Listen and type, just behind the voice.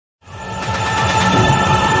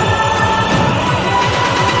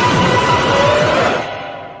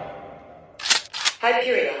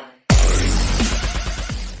Hyperion.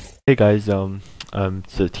 Hey guys,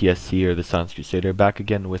 it's the TSC or the Silence Crusader back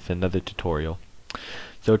again with another tutorial.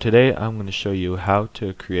 So today I'm going to show you how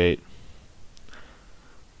to create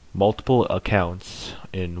multiple accounts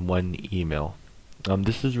in one email.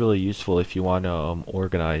 This is really useful if you want to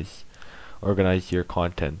organize your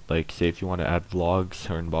content. Like say if you want to add vlogs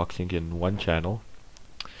or unboxing in one channel,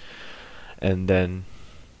 and then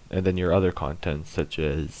your other content such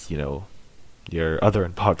as your other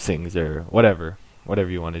unboxings or whatever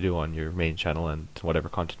you want to do on your main channel and whatever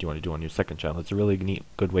content you want to do on your second channel. It's a really neat,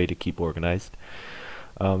 good way to keep organized,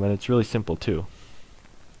 and it's really simple too.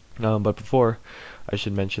 But before, I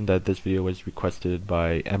should mention that this video was requested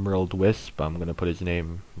by Emerald Wisp. I'm going to put his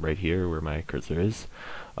name right here where my cursor is.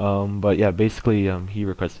 But yeah, basically he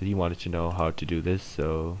wanted to know how to do this,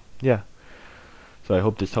 so yeah. So I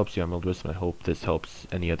hope this helps you, Emerald Wisp, and I hope this helps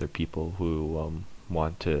any other people who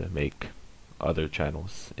want to make other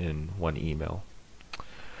channels in one email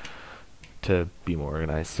to be more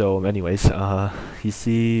organized. So anyways, you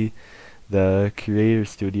see the Creator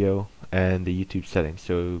Studio and the YouTube settings.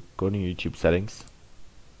 So go to your YouTube settings,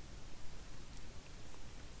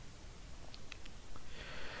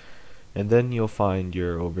 and then you'll find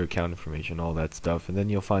your over account information, all that stuff, and then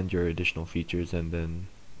you'll find your additional features. And then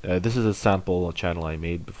this is a sample channel I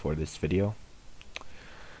made before this video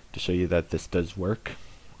to show you that this does work.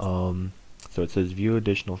 So it says view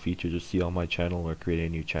additional features to see on my channel or create a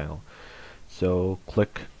new channel. So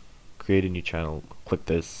click create a new channel, click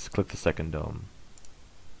the second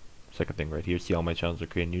thing right here, see all my channels or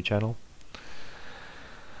create a new channel.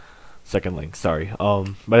 Second link, sorry.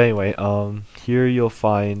 But anyway, here you'll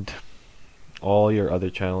find all your other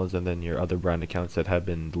channels and then your other brand accounts that have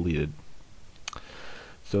been deleted.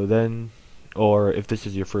 So then, or if this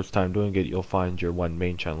is your first time doing it, you'll find your one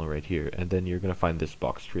main channel right here, and then you're gonna find this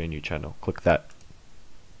box, create a new channel. Click that.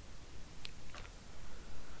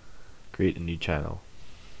 Create a new channel.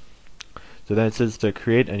 So then it says to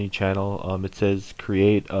create a new channel, it says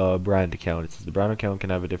create a brand account. It says the brand account can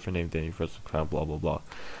have a different name than your first account, blah blah blah.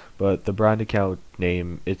 But the brand account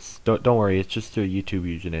name, don't worry, it's just a YouTube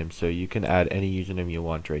username, so you can add any username you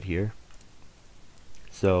want right here.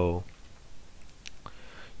 So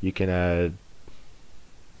you can add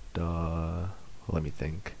let me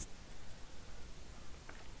think.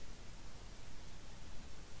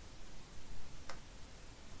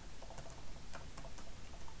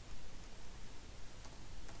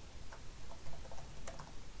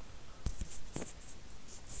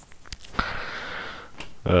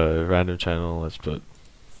 Random channel, let's put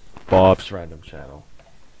Bob's random channel.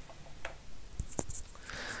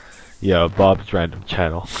 Yeah, Bob's random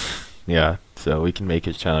channel. Yeah, so we can make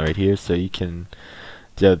his channel right here. So you can,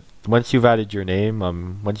 once you've added your name,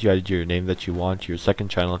 that you want your second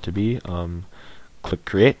channel to be, click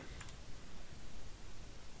create,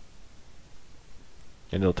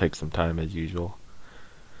 and it'll take some time as usual.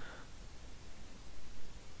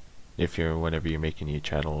 Whenever you're making a new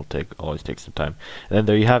channel, it'll always take some time. And then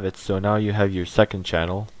there you have it. So now you have your second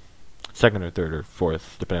channel, second or third or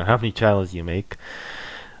fourth, depending on how many channels you make,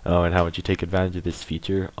 and how much you take advantage of this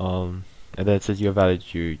feature. And then it says you have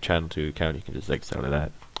added your channel to account. You can just exit out of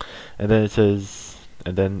that. And then it says,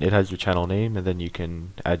 and then it has your channel name, and then you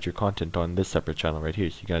can add your content on this separate channel right here.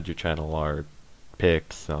 So you can add your channel art,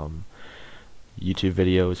 pics, YouTube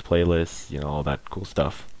videos, playlists, all that cool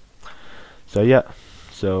stuff. So yeah.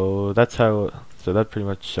 So that's how. So that pretty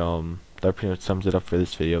much sums it up for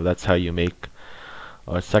this video. That's how you make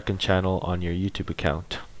a second channel on your YouTube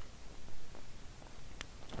account.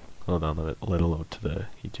 Hold on, let it load to the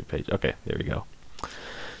YouTube page. Okay, there we go.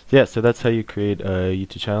 So yeah, so that's how you create a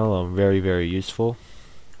YouTube channel. Very very useful.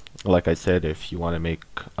 Like I said, if you want to make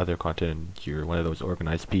other content and you're one of those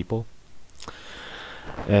organized people.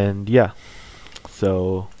 And yeah,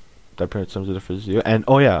 so that pretty much sums it up for this video. And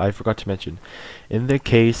oh yeah, I forgot to mention, in the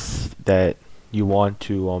case that you want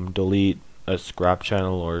to delete a scrap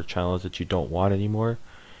channel or channels that you don't want anymore,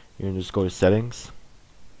 you're gonna just go to settings,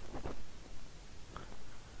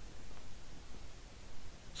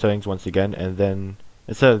 once again, and then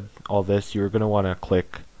instead of all this, we're gonna want to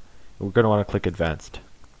click advanced.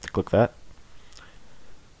 Click that.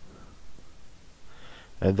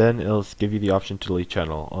 And then it'll give you the option to delete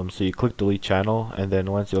channel. So you click delete channel, and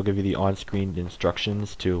then once it'll give you the on-screen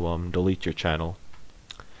instructions to delete your channel.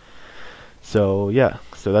 So yeah,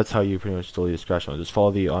 so that's how you pretty much delete a scratch channel. Just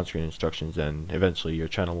follow the on-screen instructions, and eventually your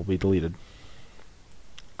channel will be deleted.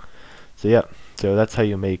 So yeah, so that's how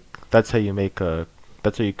you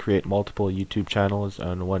create multiple YouTube channels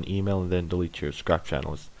on one email, and then delete your scrap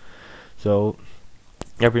channels. So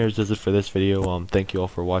Everyone does it for this video. Thank you all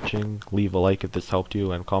for watching. Leave a like if this helped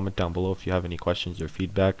you, and comment down below if you have any questions or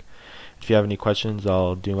feedback. If you have any questions,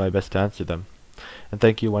 I'll do my best to answer them. And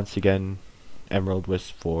thank you once again, Emerald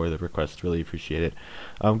Wisp, for the request. Really appreciate it.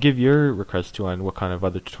 Give your request too on what kind of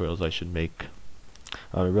other tutorials I should make.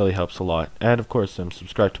 It really helps a lot. And of course,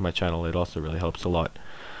 subscribe to my channel. It also really helps a lot.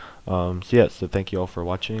 So thank you all for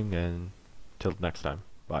watching, and till next time.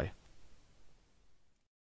 Bye.